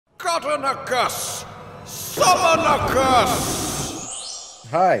Cottonacus! Summonacus!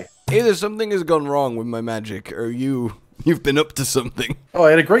 Hi. Either something has gone wrong with my magic, or you've been up to something. Oh,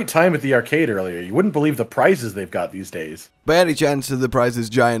 I had a great time at the arcade earlier. You wouldn't believe the prizes they've got these days. By any chance, are the prizes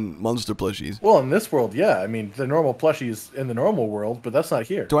giant monster plushies? Well, in this world, yeah. I mean, the normal plushies in the normal world, but that's not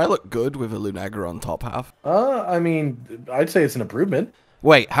here. Do I look good with a Lunagaron top half? I mean, I'd say it's an improvement.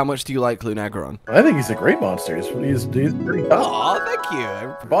 Wait, how much do you like Lunagaron? I think he's a great monster. He's pretty tough. Aw, thank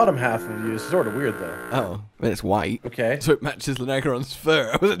you. The bottom half of you is sort of weird, though. Oh, I mean, it's white. Okay. So it matches Lunagaron's fur.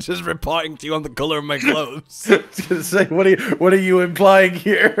 I wasn't just reporting to you on the color of my clothes. I was gonna say, what are you implying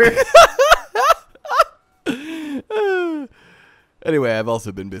here? Anyway, I've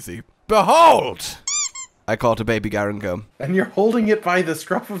also been busy. Behold! I caught a baby Garangome. And you're holding it by the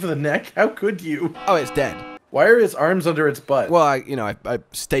scruff of the neck? How could you? Oh, it's dead. Why are his arms under its butt? Well, I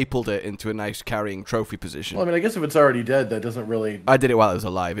stapled it into a nice carrying trophy position. Well, I mean, I guess if it's already dead, that doesn't really... I did it while it was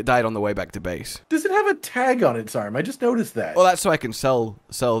alive. It died on the way back to base. Does it have a tag on its arm? I just noticed that. Well, that's so I can sell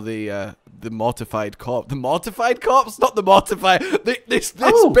the mortified corpse. The mortified corpse? Not the mortified. This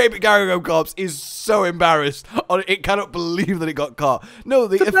baby Garangome corpse is so embarrassed. It cannot believe that it got caught. No,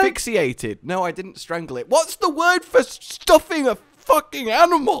 they asphyxiated. No, I didn't strangle it. What's the word for stuffing a fucking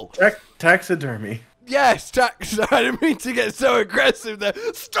animal? Taxidermy. Yes, I didn't mean to get so aggressive there.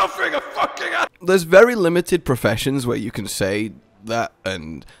 Stuffing a fucking animal. There's very limited professions where you can say that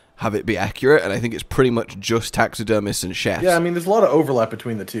and have it be accurate, and I think it's pretty much just taxidermists and chefs. Yeah, I mean, there's a lot of overlap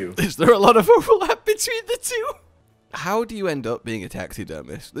between the two. Is there a lot of overlap between the two? How do you end up being a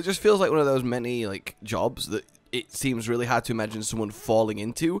taxidermist? It just feels like one of those many, like, jobs that it seems really hard to imagine someone falling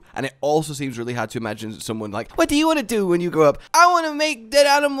into, and it also seems really hard to imagine someone like, what do you want to do when you grow up? I want to make dead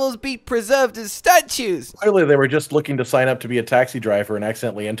animals be preserved as statues. Clearly, they were just looking to sign up to be a taxi driver and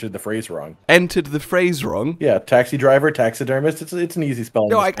accidentally entered the phrase wrong. Entered the phrase wrong? Yeah, taxi driver, taxidermist, it's an easy spelling.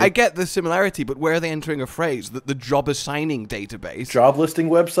 No, I get the similarity, but where are they entering a phrase? The job assigning database? Job listing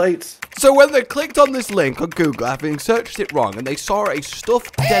websites? So when they clicked on this link on Google, having searched it wrong, and they saw a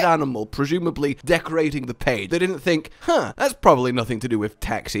stuffed dead animal, presumably decorating the page, they didn't think, huh, that's probably nothing to do with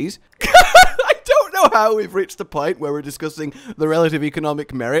taxis. I don't know how we've reached the point where we're discussing the relative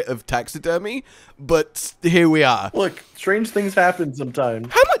economic merit of taxidermy, but here we are. Look, strange things happen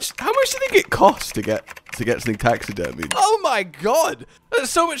sometimes. How much do you think it costs to get something taxidermied? Oh my god! That's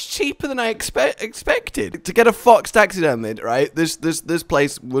so much cheaper than I expected. To get a fox taxidermied, right? This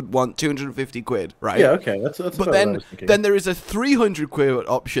place would want 250 quid, right? Yeah, okay, that's about what I was thinking. Then there is a 300 quid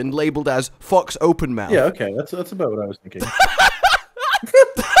option labeled as fox open mouth. Yeah, okay, that's about what I was thinking.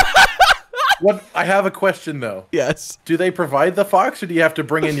 I have a question though. Yes. Do they provide the fox, or do you have to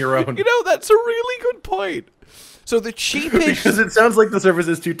bring in your own? You know, that's a really good point. So the cheapest... Because it sounds like the service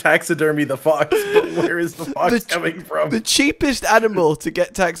is to taxidermy the fox, but where is the fox coming from? The cheapest animal to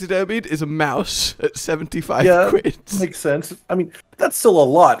get taxidermied is a mouse at 75 quid. Makes sense. I mean, that's still a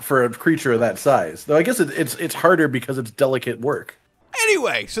lot for a creature of that size. Though I guess it's harder because it's delicate work.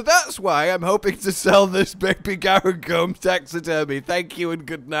 Anyway, so that's why I'm hoping to sell this baby Garangome taxidermy. Thank you and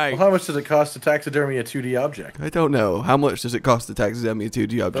good night. Well, how much does it cost to taxidermy a 2D object? I don't know. How much does it cost to taxidermy a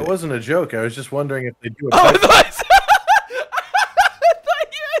 2D object? That wasn't a joke. I was just wondering if they do it. Oh, I thought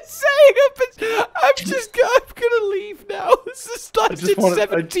you were saying it, but I'm gonna leave now. This has lasted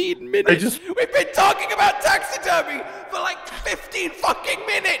 17 minutes. We've been talking about taxidermy for like 15 fucking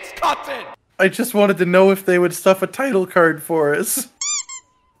minutes, Cotton. I just wanted to know if they would stuff a title card for us.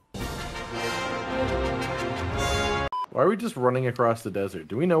 Why are we just running across the desert?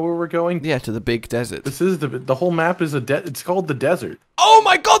 Do we know where we're going? Yeah, to the big desert. This is the whole map is it's called the desert. Oh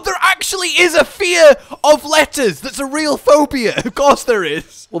my god, there actually is a fear of letters. That's a real phobia. Of course there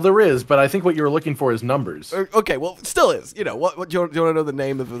is. Well, there is, but I think what you were looking for is numbers. Okay, well, it still is. You know, what do you want to know the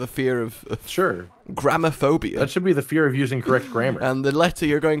name of the fear of Sure. Gramophobia? That should be the fear of using correct grammar. And the letter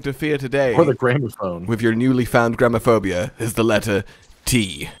you're going to fear today, or the gramophone, with your newly found gramophobia, is the letter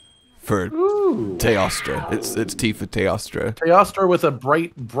T. For Teostra. It's T for Teostra. Teostra with a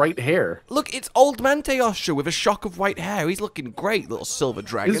bright hair. Look, it's old man Teostra with a shock of white hair. He's looking great, little silver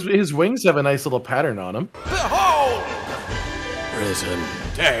dragon. His wings have a nice little pattern on them. Behold! Risen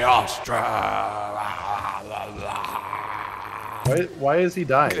Teostra. Why is he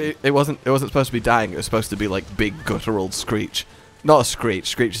dying? It wasn't supposed to be dying. It was supposed to be like big guttural screech. Not a screech.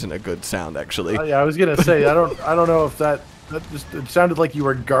 Screech isn't a good sound, actually. Yeah, I was gonna say I don't know if that just, it sounded like you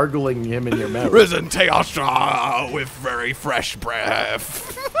were gargling him in your mouth. Risen Teostra with very fresh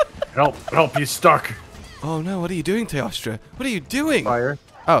breath. help, he's stuck. Oh no, what are you doing, Teostra? What are you doing? Fire.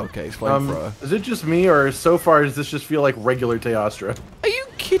 Oh, okay, it's flamethrower. Is it just me, or so far does this just feel like regular Teostra? Are you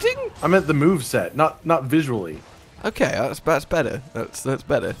kidding? I meant the move set, not visually. Okay, that's better. That's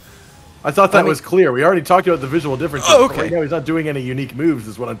better. I thought that was clear. We already talked about the visual differences. Oh, okay. Right now he's not doing any unique moves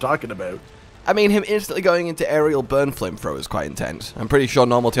is what I'm talking about. I mean, him instantly going into aerial burn flamethrower is quite intense. I'm pretty sure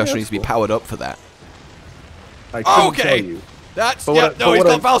normal Teostra needs to be powered up for that. I couldn't tell you. That's he's got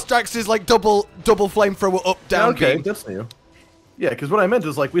Valstrax's like double flamethrower up down. Okay, beam. that's new. Yeah, because what I meant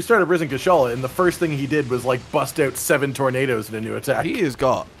is like we started Risen Kushala, and the first thing he did was like bust out 7 tornadoes in a new attack. He has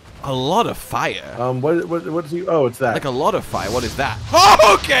got a lot of fire. What is he? Oh, it's that. Like a lot of fire. What is that?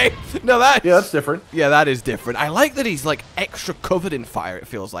 Oh, okay. No, that's different. Yeah, that is different. I like that he's like extra covered in fire. It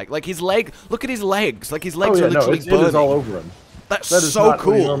feels like his leg. Look at his legs. Like his legs are literally burning. It is all over him. That is so not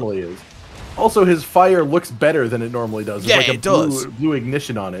cool. What he normally is. Also, his fire looks better than it normally does. Yeah, like it does. Blue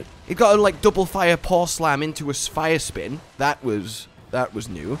ignition on it. He got a like double fire paw slam into a fire spin. That was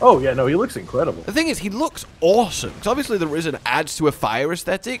new. Oh yeah, no, he looks incredible. The thing is, he looks awesome. Because obviously the Risen adds to a fire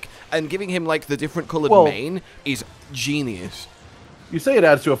aesthetic, and giving him like the different colored mane is genius. You say it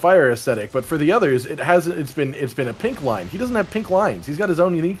adds to a fire aesthetic, but for the others, it's been a pink line. He doesn't have pink lines. He's got his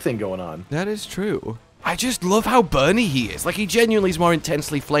own unique thing going on. That is true. I just love how burny he is. Like, he genuinely is more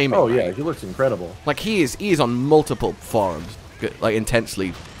intensely flaming. Oh, yeah, he looks incredible. Like, he is on multiple forums. Like,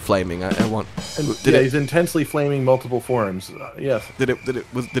 intensely flaming. He's intensely flaming multiple forums. Yes. Did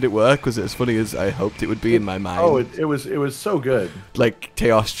it work? Was it as funny as I hoped it would be in my mind? Oh, it was so good. Like,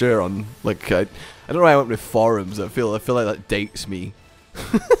 Teostra on, like, I don't know why I went with forums. I feel like that dates me.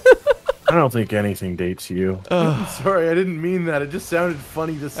 I don't think anything dates you. Sorry, I didn't mean that. It just sounded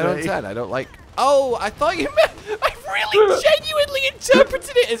funny to say. I don't like... Oh, I thought you meant... I really genuinely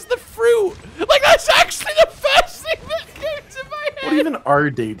interpreted it as the fruit. Like, that's actually the first thing that came to my head. What even are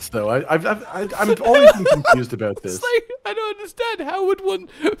dates, though? I'm always confused about this. It's like, I don't understand. How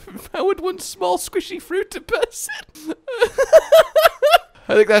would one small squishy fruit a person?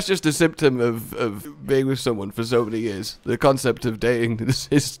 I think that's just a symptom of being with someone for so many years. The concept of dating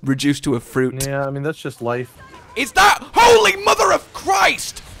is reduced to a fruit. Yeah, I mean, that's just life. Is that Holy Mother of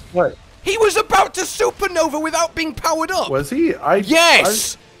Christ? What? He was about to supernova without being powered up. Was he?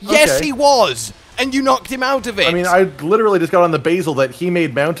 Yes! Yes, he was! And you knocked him out of it. I mean, I literally just got on the basil that he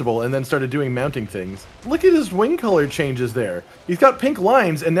made mountable and then started doing mounting things. Look at his wing color changes there. He's got pink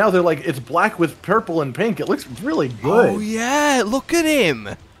lines, and now they're like, it's black with purple and pink. It looks really good. Oh, yeah. Look at him.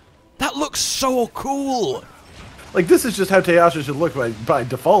 That looks so cool. Like, this is just how Teostra should look by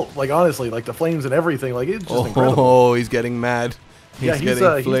default. Like, honestly, like the flames and everything. Like, it's just incredible. Oh, he's getting mad. He's getting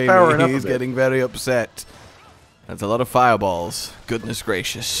flamey. Powering up he's getting very upset. That's a lot of fireballs. Goodness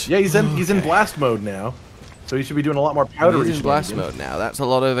gracious. Yeah, he's in blast mode now, so he should be doing a lot more powdery. He's in blast mode now. That's a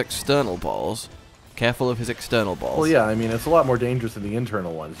lot of external balls. Careful of his external balls. Well, yeah, I mean, it's a lot more dangerous than the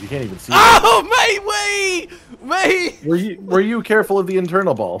internal ones. You can't even see. Oh, my way! Were you careful of the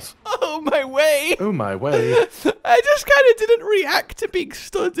internal balls? Oh, my way! Oh, my way! I just kind of didn't react to being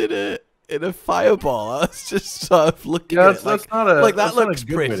stood in a fireball. I was just sort of looking at it that looks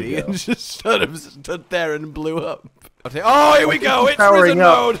pretty, and just sort of stood there and blew up. Oh, here we go! It's Risen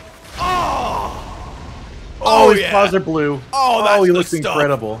mode! Oh, his paws are blue. Oh, he looks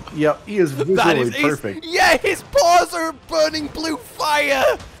incredible. Yep, he is visually perfect. Yeah, his paws are burning blue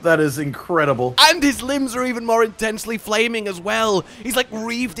fire! That is incredible. And his limbs are even more intensely flaming as well. He's like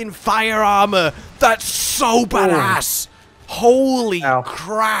wreathed in fire armor. That's so badass! Holy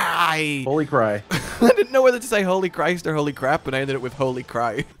cry! Holy cry! I didn't know whether to say holy Christ or holy crap, and I ended it with holy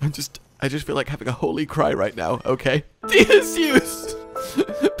cry. I just feel like having a holy cry right now. Okay. Dear Zeus,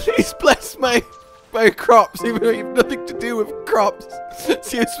 please bless my crops, even though you have nothing to do with crops.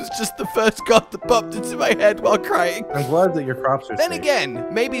 Zeus was just the first god that popped into my head while crying. I'm glad that your crops are Then safe. again,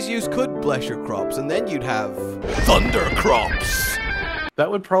 maybe Zeus could bless your crops, and then you'd have thunder crops. That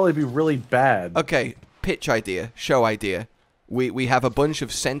would probably be really bad. Okay, pitch idea, show idea. We have a bunch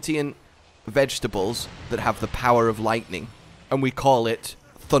of sentient vegetables that have the power of lightning, and we call it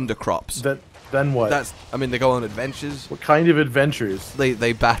thunder crops. Then what? I mean, they go on adventures. What kind of adventures?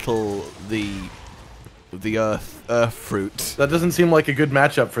 They battle the earth fruit. That doesn't seem like a good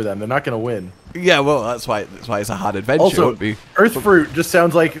matchup for them. They're not going to win. Yeah, well, that's why it's a hard adventure. Also, won't be. earth fruit just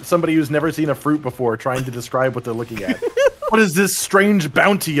sounds like somebody who's never seen a fruit before trying to describe what they're looking at. What is this strange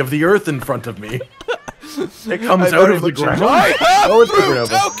bounty of the earth in front of me? It comes out of the ground. Oh, it's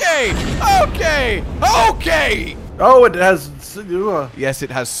okay. Oh, it has. Yes, it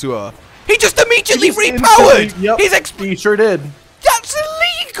has sewer. He just immediately repowered. Yep, he sure did. That's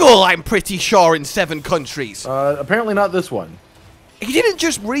illegal. I'm pretty sure in 7 countries. Apparently not this one. He didn't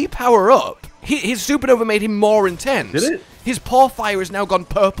just repower up. His supernova made him more intense. Did it? His paw fire has now gone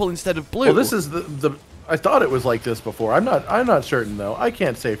purple instead of blue. Well, this is the. I thought it was like this before. I'm not certain though. I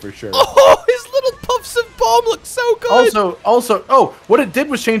can't say for sure. Oh, his little puffs of bomb look so good. Also, oh, what it did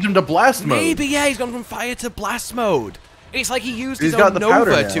was change him to blast mode. Maybe, yeah, he's gone from fire to blast mode. It's like he used his got own the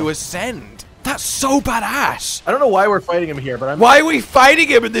powder Nova now. to ascend. That's so badass. I don't know why we're fighting him here, but I'm. Why are we fighting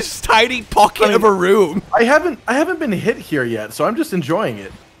him in this tiny pocket of a room? I haven't been hit here yet, so I'm just enjoying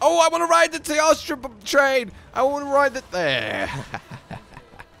it. Oh, I want to ride the Teostra train. I want to ride it there.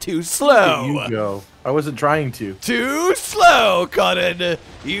 Too slow. You go. I wasn't trying to. Too slow, Conan.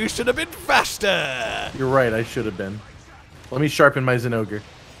 You should have been faster. You're right, I should have been. Let me sharpen my Zenogre.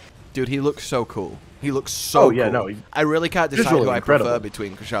 Dude, he looks so cool. He looks so cool. Yeah, no. I really can't decide Visually who I prefer incredible.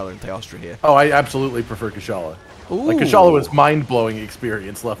 between Kushala and Teostra here. Oh, I absolutely prefer Kushala. Ooh. Like, Kushala was mind-blowing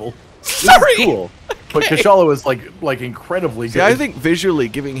experience level. Sorry! Cool. But Kushala was, like incredibly good. See, I think visually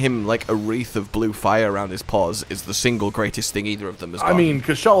giving him, like, a wreath of blue fire around his paws is the single greatest thing either of them has got. I mean,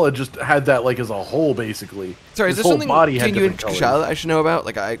 Kushala just had that, like, as a whole, basically. Sorry, is His there whole something body had between you and different Kushala colors. that I should know about?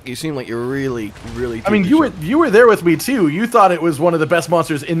 Like, you seem like you're really, really... I mean, you were there with me, too. You thought it was one of the best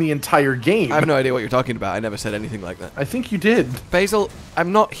monsters in the entire game. I have no idea what you're talking about. I never said anything like that. I think you did. Basil,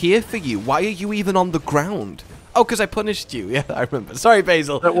 I'm not here for you. Why are you even on the ground? Oh, because I punished you. Yeah, I remember. Sorry,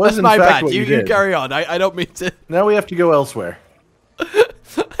 Basil. That was, That's in my fact, bad. what you You did. carry on. I don't mean to... Now we have to go elsewhere.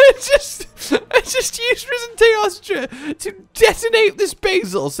 I just used Risen Teostra to detonate this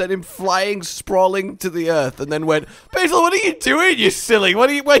Basil, sent him flying, sprawling to the earth, and then went, Basil, what are you doing, you silly? Why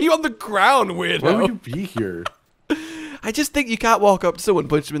are you on the ground, weirdo? Why would you be here? I just think you can't walk up to someone,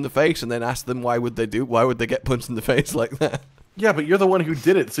 punch them in the face, and then ask them why would they get punched in the face like that. Yeah, but you're the one who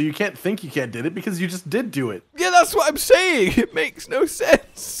did it, so you can't think you can't did it because you just did do it. Yeah, that's what I'm saying. It makes no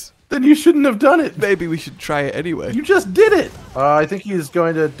sense. Then you shouldn't have done it. Maybe we should try it anyway. You just did it. I think he's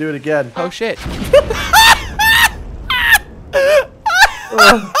going to do it again. Oh, shit.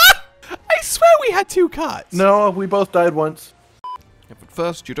 Ugh. I swear we had two cards. No, we both died once. If at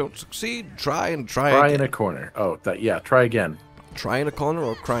first you don't succeed, try and try Try again. in a corner. Oh, yeah, try again. Try in a corner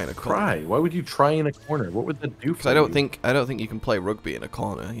or cry in a corner? Try. Why would you try in a corner? What would that do for Because I don't think you can play rugby in a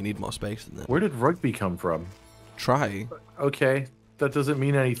corner. You need more space than that. Where did rugby come from? Try. Okay, that doesn't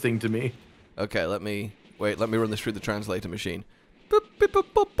mean anything to me. Okay, let me run this through the translator machine.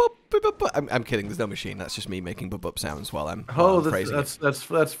 I'm kidding. There's no machine. That's just me making bup sounds while I'm phrasing it.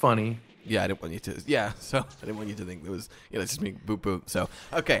 That's funny. Yeah, I didn't want you to. Yeah, so I didn't want you to think there was. It's just me boop boop. So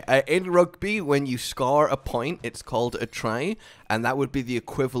okay, in rugby, when you score a point, it's called a try, and that would be the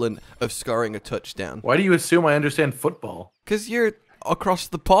equivalent of scoring a touchdown. Why do you assume I understand football? Because you're across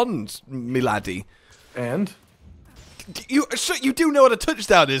the pond, me laddie. And? You do know what a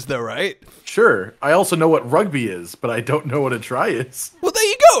touchdown is, though, right? Sure. I also know what rugby is, but I don't know what a try is. Well, there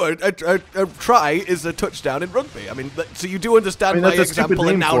you go. A try is a touchdown in rugby. I mean, so you do understand my that's a stupid example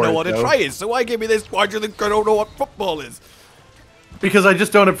and name now for know it, what a though. try is. So why give me this? Why do you think I don't know what football is? Because I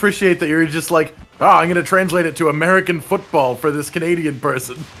just don't appreciate that you're just like, I'm going to translate it to American football for this Canadian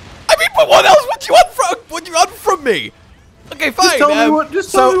person. I mean, but what else would you want from me? Okay, fine. Tell me what it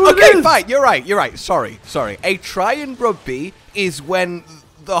is. Fine. You're right. Sorry. A try in rugby is when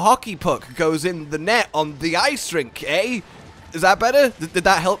the hockey puck goes in the net on the ice rink, eh? Is that better? Did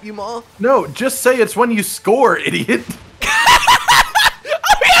that help you more? No, just say it's when you score, idiot.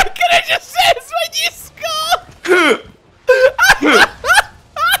 How can I just say it's when you score?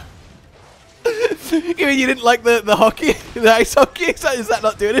 You mean you didn't like the hockey, the ice hockey? Is that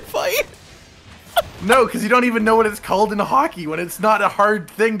not doing it for you? No, because you don't even know what it's called in hockey when it's not a hard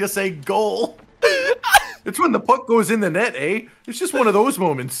thing to say goal. It's when the puck goes in the net, eh? It's just one of those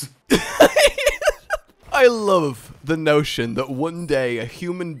moments. I love the notion that one day a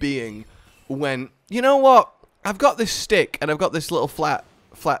human being went, you know what? I've got this stick and I've got this little flat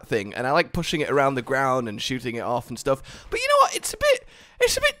thing and I like pushing it around the ground and shooting it off and stuff. But you know what? It's a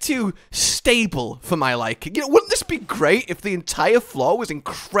bit too stable for my liking. You know, wouldn't this be great if the entire floor was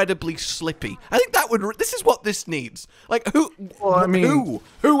incredibly slippy? I think this is what this needs. Like who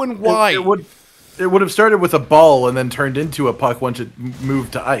and why? It would have started with a ball and then turned into a puck once it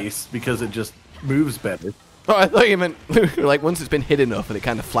moved to ice because it just moves better. Oh, I thought you meant like once it's been hit enough and it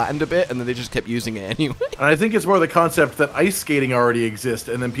kind of flattened a bit and then they just kept using it anyway. And I think it's more the concept that ice skating already exists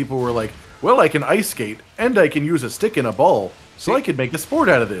and then people were like, well, I can ice skate and I can use a stick and a ball, so I could make a sport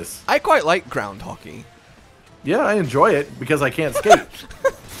out of this. I quite like ground hockey. Yeah, I enjoy it because I can't skate.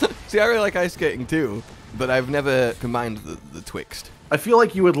 See, I really like ice skating too, but I've never combined the twixt. I feel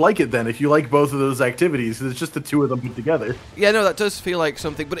like you would like it then if you like both of those activities, because it's just the two of them put together. Yeah, no, that does feel like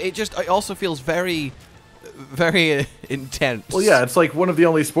something, but it also feels very intense. Well, yeah, it's like one of the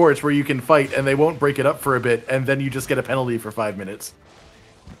only sports where you can fight and they won't break it up for a bit, and then you just get a penalty for 5 minutes.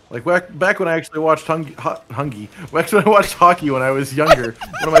 Like back when I actually watched back when I watched hockey when I was younger,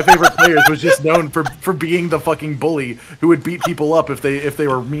 one of my favorite players was just known for being the fucking bully who would beat people up if they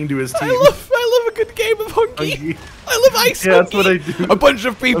were mean to his team. I love a good game of hockey. I love ice hockey. That's what I do. A bunch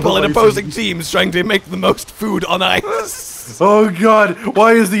of people in opposing teams trying to make the most food on ice. Oh god,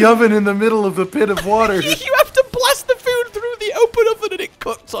 why is the oven in the middle of the pit of water? You have to blast the food through the open oven and it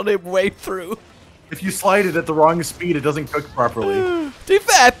cooks on its way through. If you slide it at the wrong speed, it doesn't cook properly. To be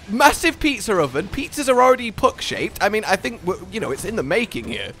fair, massive pizza oven. Pizzas are already puck-shaped. I mean, I think, you know, it's in the making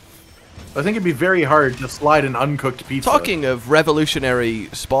here. I think it'd be very hard to slide an uncooked pizza. Talking of revolutionary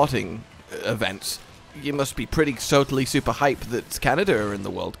sporting events, you must be pretty totally super hyped that Canada are in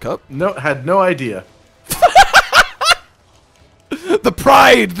the World Cup. No, had no idea. The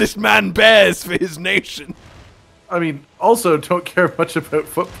pride this man bears for his nation. I mean, also don't care much about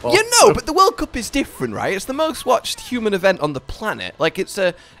football. You know, but the World Cup is different, right? It's the most watched human event on the planet. Like it's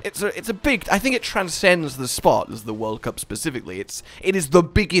a big. I think it transcends the sport as the World Cup specifically. It is the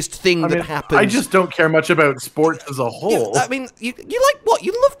biggest thing that happens. I just don't care much about sports as a whole. I mean, you like what?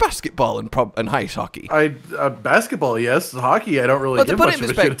 You love basketball and ice hockey. Basketball, yes. Hockey, I don't really give much of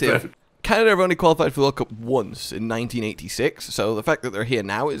a shit about. Canada have only qualified for the World Cup once in 1986, so the fact that they're here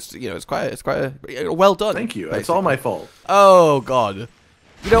now is, you know, it's quite a well done. Thank you. Basically. It's all my fault. Oh God,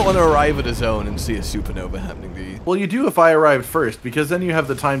 you don't want to arrive at a zone and see a supernova happening, do you? Well, you do if I arrived first, because then you have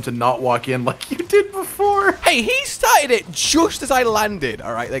the time to not walk in like you did before. Hey, he started it just as I landed.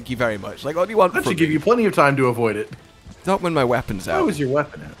 All right, thank you very much. Like, what do you want? That should give you plenty of time to avoid it. Not when my weapon's out. How is your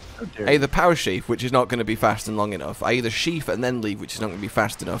weapon out? How dare I either power sheath, which is not going to be fast and long enough. I either sheath and then leave, which is not going to be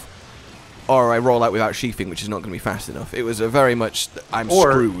fast enough. Or I roll out without sheathing, which is not going to be fast enough. It was a very much, I'm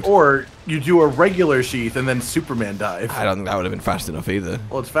screwed. Or you do a regular sheath and then Superman dive. I don't think that would have been fast enough either.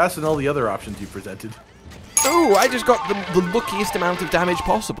 Well, it's fast in all the other options you presented. Oh, I just got the luckiest amount of damage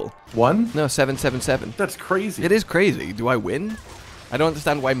possible. 1? No, 777. That's crazy. It is crazy. Do I win? I don't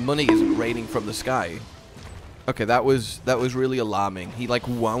understand why money isn't raining from the sky. Okay, that was really alarming. He like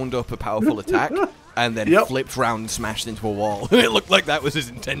wound up a powerful attack. And then flipped round and smashed into a wall. It looked like that was his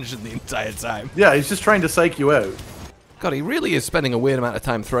intention the entire time. Yeah, he's just trying to psych you out. God, he really is spending a weird amount of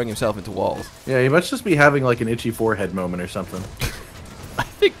time throwing himself into walls. Yeah, he must just be having like an itchy forehead moment or something. I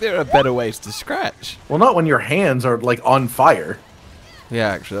think there are better ways to scratch. Well, not when your hands are like on fire. Yeah,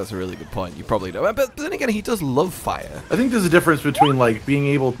 actually, that's a really good point. You probably don't. But then again, he does love fire. I think there's a difference between like being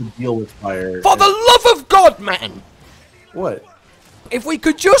able to deal with fire. For the love of God, man! What? If we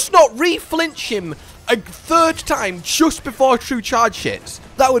could just not re-flinch him a third time just before true charge hits,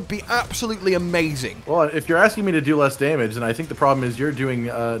 that would be absolutely amazing. Well, if you're asking me to do less damage, then I think the problem is you're doing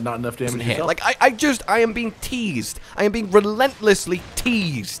not enough damage yourself. Like, I am being teased. I am being relentlessly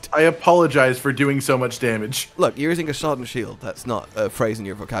teased. I apologize for doing so much damage. Look, you're using a sword and shield. That's not a phrase in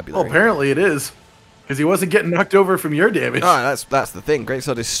your vocabulary. Well, apparently it is. Because he wasn't getting knocked over from your damage. Oh, that's the thing.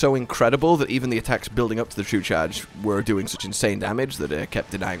 Greatsword is so incredible that even the attacks building up to the true charge were doing such insane damage that I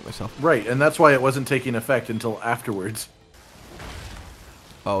kept denying myself. Right, and that's why it wasn't taking effect until afterwards.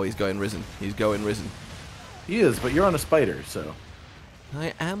 Oh, he's going Risen. He's going Risen. He is, but you're on a spider, so...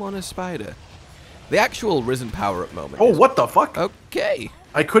 I am on a spider. The actual Risen power-up moment. Oh, what the fuck? Okay.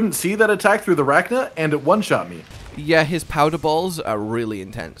 I couldn't see that attack through the Rachna, and it one-shot me. Yeah, his powder balls are really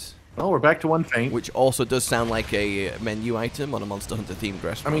intense. Well, we're back to one feint. Which also does sound like a menu item on a Monster Hunter themed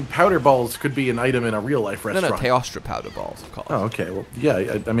restaurant. I mean, powder balls could be an item in a real-life restaurant. No, Teostra powder balls, of course. Oh, okay. Well,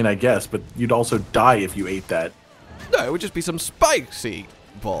 yeah, I mean, I guess, but you'd also die if you ate that. No, it would just be some spicy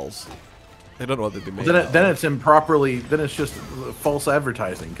balls. I don't know what they'd be made then it's improperly, then it's just false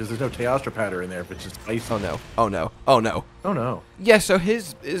advertising, because there's no Teostra powder in there if it's just spicy. Oh, no. Oh, no. Oh, no. Oh, no. Yeah, so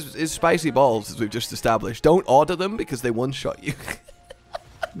his spicy balls, as we've just established, don't order them because they one-shot you.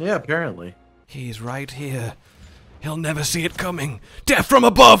 Yeah, apparently. He's right here. He'll never see it coming. Death from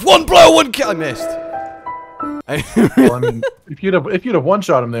above. One blow, one kill. I missed. Well, I mean, if you'd have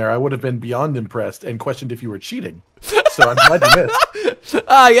one-shot him there, I would have been beyond impressed and questioned if you were cheating. So I'm glad you missed.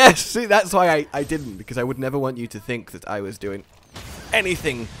 Ah, yes. See, that's why I didn't, because I would never want you to think that I was doing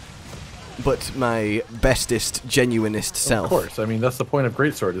anything but my bestest, genuinest self. Of course. I mean, that's the point of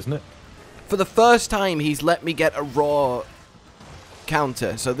Greatsword, isn't it? For the first time, he's let me get a raw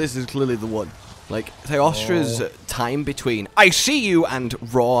counter, so this is clearly the one. Like, Teostra's time between I see you and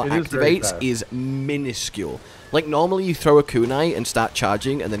raw activates is minuscule. Like, normally you throw a kunai and start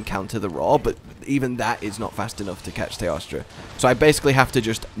charging and then counter the raw, but even that is not fast enough to catch Teostra. So I basically have to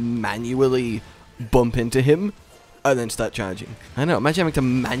just manually bump into him and then start charging. I know, imagine having to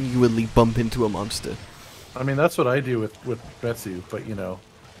manually bump into a monster. I mean, that's what I do with Betsu, but you know.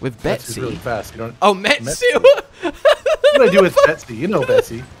 With Betsy? Really fast. You don't. Oh, Metsu! What do I do with Betsy? You know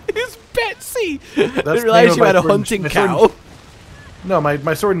Betsy. It's Betsy. That's I didn't realize you had a hunting cow. No,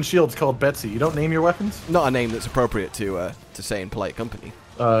 my sword and shield's called Betsy. You don't name your weapons? Not a name that's appropriate to say in polite company.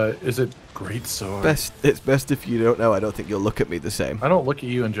 Is it Great Sword? It's best if you don't know. I don't think you'll look at me the same. I don't look at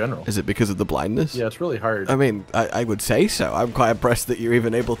you in general. Is it because of the blindness? Yeah, it's really hard. I mean, I would say so. I'm quite impressed that you're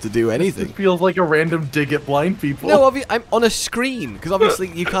even able to do anything. It feels like a random dig at blind people. No, I'm on a screen, because obviously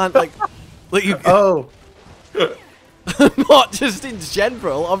you can't, like you... Oh. Not just in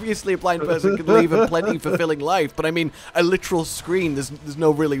general. Obviously, a blind person can live a plenty fulfilling life, but I mean, a literal screen. There's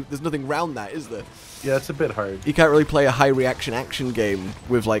nothing around that, is there? Yeah, it's a bit hard. You can't really play a high reaction action game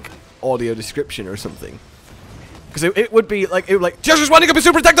with like audio description or something, because it would just winding up a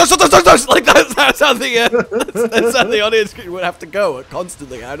super attack. Like that's how the audio description would have to go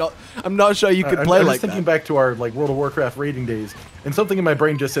constantly. I'm not sure you could play I'm like just thinking that. back to our World of Warcraft raiding days, and something in my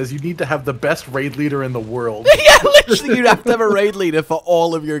brain just says you need to have the best raid leader in the world. Yeah, literally, you'd have to have a raid leader for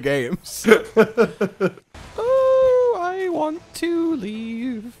all of your games. Oh, I want to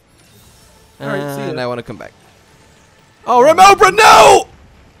leave. Alright, see ya. And I want to come back. Oh, Remobra, no!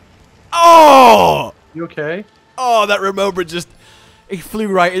 Oh! You okay? Oh, that Remobra just... He flew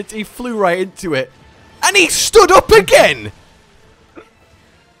right into it. And he stood up again!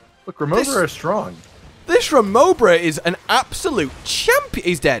 Look, Remobra are strong. This Remobra is an absolute champion.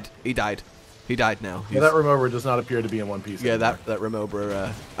 He's dead. He died. He died now. Yeah, that Remobra does not appear to be in One Piece Yeah, anymore. that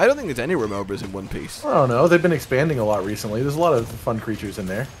Remobra... I don't think there's any Remobras in One Piece. I don't know. They've been expanding a lot recently. There's a lot of fun creatures in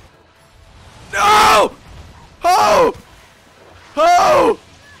there. No! Oh! Oh!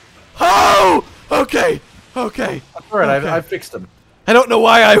 Oh! Okay. Okay. Alright, Okay. I've fixed them. I don't know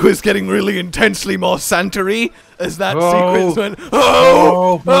why I was getting really intensely more Santa-y as that Oh. sequence went.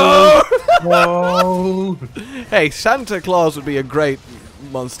 Oh! Whoa! Hey, Santa Claus would be a great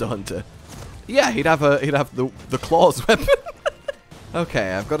monster hunter. Yeah, he'd have the claws weapon.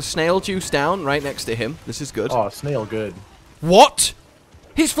 Okay, I've got a snail juice down right next to him. This is good. Oh, snail good. What?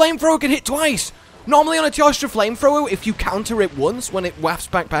 His flamethrower can hit twice! Normally on a Teostra flamethrower, if you counter it once, when it wafts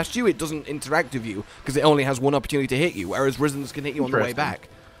back past you, it doesn't interact with you, because it only has one opportunity to hit you, whereas Risen's can hit you on the way back.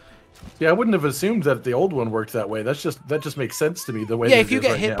 Yeah, I wouldn't have assumed that the old one worked that way. That just makes sense to me, the way Yeah, that if you it is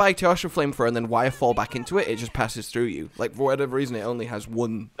get right hit now. by Teostra flamethrower and then wire fall back into it, it just passes through you. Like, for whatever reason, it only has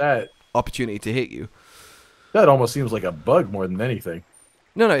one opportunity to hit you. That almost seems like a bug more than anything.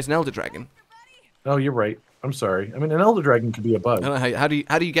 No, it's an Elder Dragon. Oh, you're right. I'm sorry. I mean, an Elder Dragon could be a bug. I don't know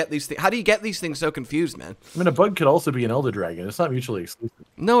how do you get these things? How do you get these things so confused, man? I mean, a bug could also be an Elder Dragon. It's not mutually exclusive.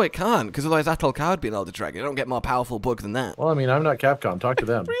 No, it can't, because otherwise Atal'Ka would be an Elder Dragon. I don't get more powerful bug than that. Well, I mean, I'm not Capcom. Talk to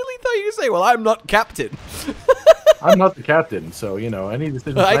them. Really thought you say, well, I'm not captain. I'm not the captain, so, you know, any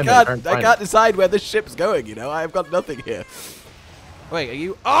decisions I make can't decide where this ship's going, you know? I've got nothing here. Wait, are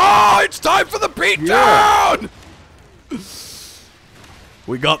you... Oh, it's time for the beatdown! Yeah.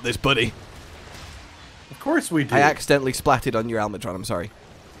 We got this, buddy. Of course we do. I accidentally splatted on your Almatron, I'm sorry.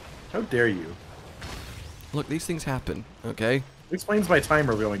 How dare you? Look, these things happen, okay? Explains my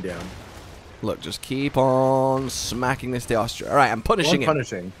timer going down. Look, just keep on smacking this Teostra. Alright, I'm punishing him.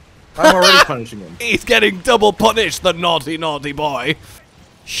 Punishing. I'm already punishing him. He's getting double punished, the naughty, naughty boy.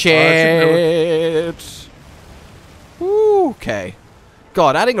 Shit. Okay.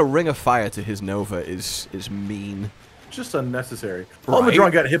 God, adding a ring of fire to his Nova is mean. Just unnecessary. Right.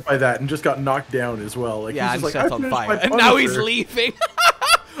 Almadron got hit by that and just got knocked down as well. Like, Yeah, he's and just like, set I on finished fire. my And now he's Punisher. leaving.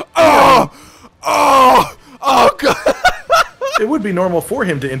 Oh, God. It would be normal for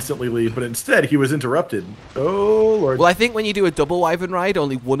him to instantly leave, but instead he was interrupted. Oh, Lord. Well, I think when you do a double Wyvern ride,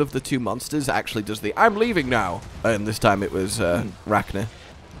 only one of the two monsters actually does the I'm leaving now. And this time it was Rachna.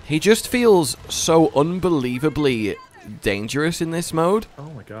 He just feels so unbelievably dangerous in this mode. Oh,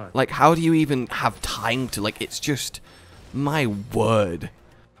 my God. Like, how do you even have time to, like, it's just, my word.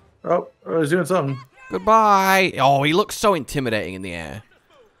 Oh, he's doing something. Goodbye. Oh, he looks so intimidating in the air.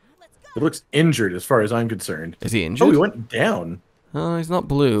 It looks injured as far as I'm concerned. Is he injured? Oh, he went down. Oh, he's not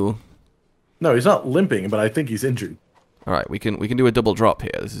blue. No, he's not limping, but I think he's injured. All right, we can do a double drop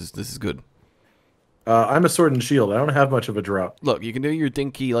here. This is good. I'm a sword and shield. I don't have much of a drop. Look, you can do your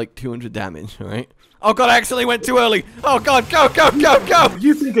dinky, like, 200 damage, all right? Oh, God, I accidentally went too early. Oh, God, go, go, go, go. If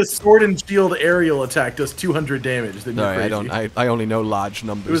you think a sword and shield aerial attack does 200 damage, then you're No, crazy. I don't. I only know large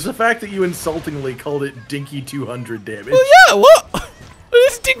numbers. It was the fact that you insultingly called it dinky 200 damage. Well, yeah, what?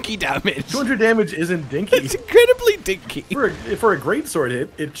 It's dinky damage. 200 damage isn't dinky. It's incredibly dinky. For a great sword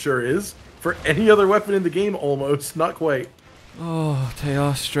hit, it sure is. For any other weapon in the game, almost. Not quite. Oh,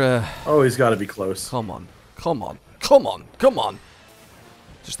 Teostra. Oh, he's got to be close. Come on. Come on. Come on. Come on.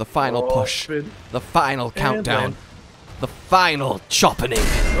 Just the final push. Spin. The final countdown. land. The final chopping.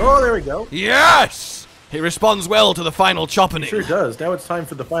 Oh, there we go. Yes! He responds well to the final chopping. Sure does. Now it's time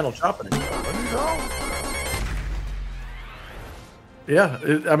for the final chopping. Yeah,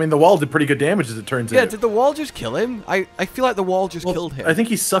 I mean, the wall did pretty good damage as it turns out. Yeah, did the wall just kill him? I feel like the wall just killed him. I think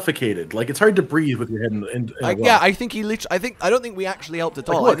he's suffocated. Like, it's hard to breathe with your head in a wall. Yeah, I think he literally... I don't think we actually helped at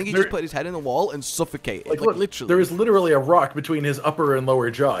all. Look, I think he just put his head in the wall and suffocated. Like look, literally. there is literally a rock between his upper and lower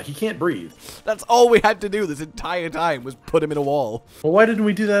jaw. He can't breathe. That's all we had to do this entire time was put him in a wall. Well, why didn't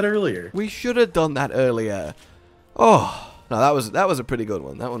we do that earlier? We should have done that earlier. Oh, no, that was a pretty good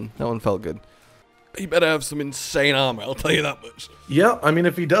one. That one felt good. He better have some insane armor, I'll tell you that much. Yeah, I mean,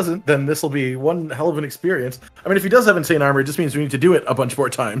 if he doesn't, then this will be one hell of an experience. I mean, if he does have insane armor, it just means we need to do it a bunch more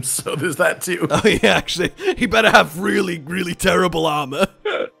times, so there's that too. Oh yeah, actually, he better have really, really terrible armor.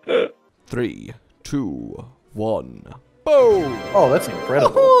 3, 2, 1. Boom! Oh, that's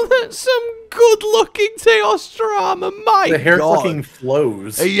incredible. Oh, that's some good-looking Teostra armor, my God. The hair fucking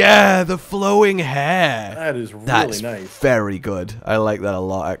flows. Yeah, the flowing hair. That is really That's nice. Very good. I like that a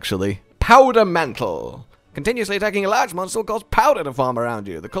lot, actually. Powder Mantle. Continuously attacking a large monster will cause powder to form around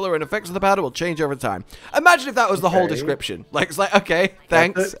you. The color and effects of the powder will change over time. Imagine if that was the whole description. Like, it's like, okay,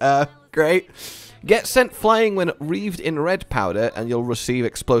 thanks, great. Get sent flying when wreathed in red powder, and you'll receive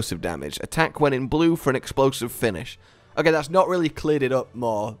explosive damage. Attack when in blue for an explosive finish. Okay, that's not really cleared it up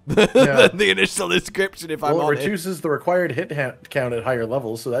more than the initial description, if I'm honest. It reduces the required hit count at higher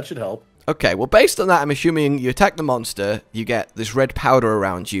levels, so that should help. Okay, well, based on that, I'm assuming you attack the monster, you get this red powder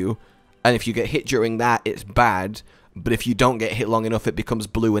around you, and if you get hit during that, it's bad. But if you don't get hit long enough, it becomes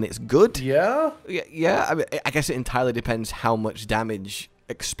blue and it's good. Yeah? Yeah. I mean, I guess it entirely depends how much damage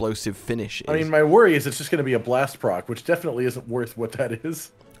explosive finish is. I mean, my worry is it's just going to be a blast proc, which definitely isn't worth what that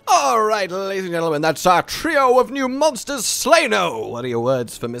is. All right, ladies and gentlemen, that's our trio of new monsters Slayno. What are your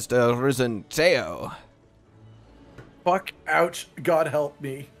words for Mr. Risen Teo? Fuck, ouch, God help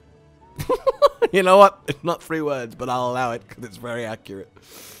me. You know what? It's not 3 words, but I'll allow it because it's very accurate.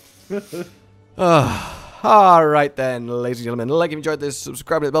 All right then, ladies and gentlemen, like if you enjoyed this,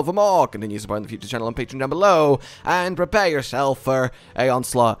 subscribe to the bell for more, continue supporting the future channel on Patreon down below, and prepare yourself for a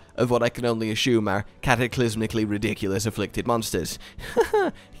onslaught of what I can only assume are cataclysmically ridiculous afflicted monsters.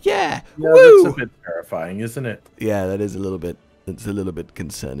 Yeah, woo! That's a bit terrifying, isn't it? Yeah, that is a little bit, it's a little bit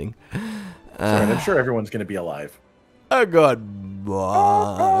concerning. Sorry, I'm sure everyone's going to be alive. Goodbye.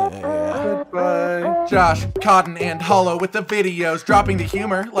 Goodbye. Josh, Cotton, and Hollow with the videos, dropping the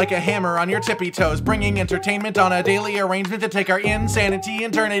humor like a hammer on your tippy toes, bringing entertainment on a daily arrangement to take our insanity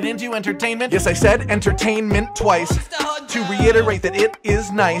and turn it into entertainment. Yes, I said entertainment twice, to reiterate that it is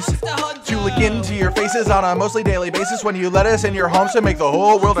nice to look into your faces on a mostly daily basis when you let us in your homes to make the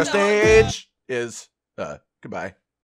whole world a stage. Goodbye.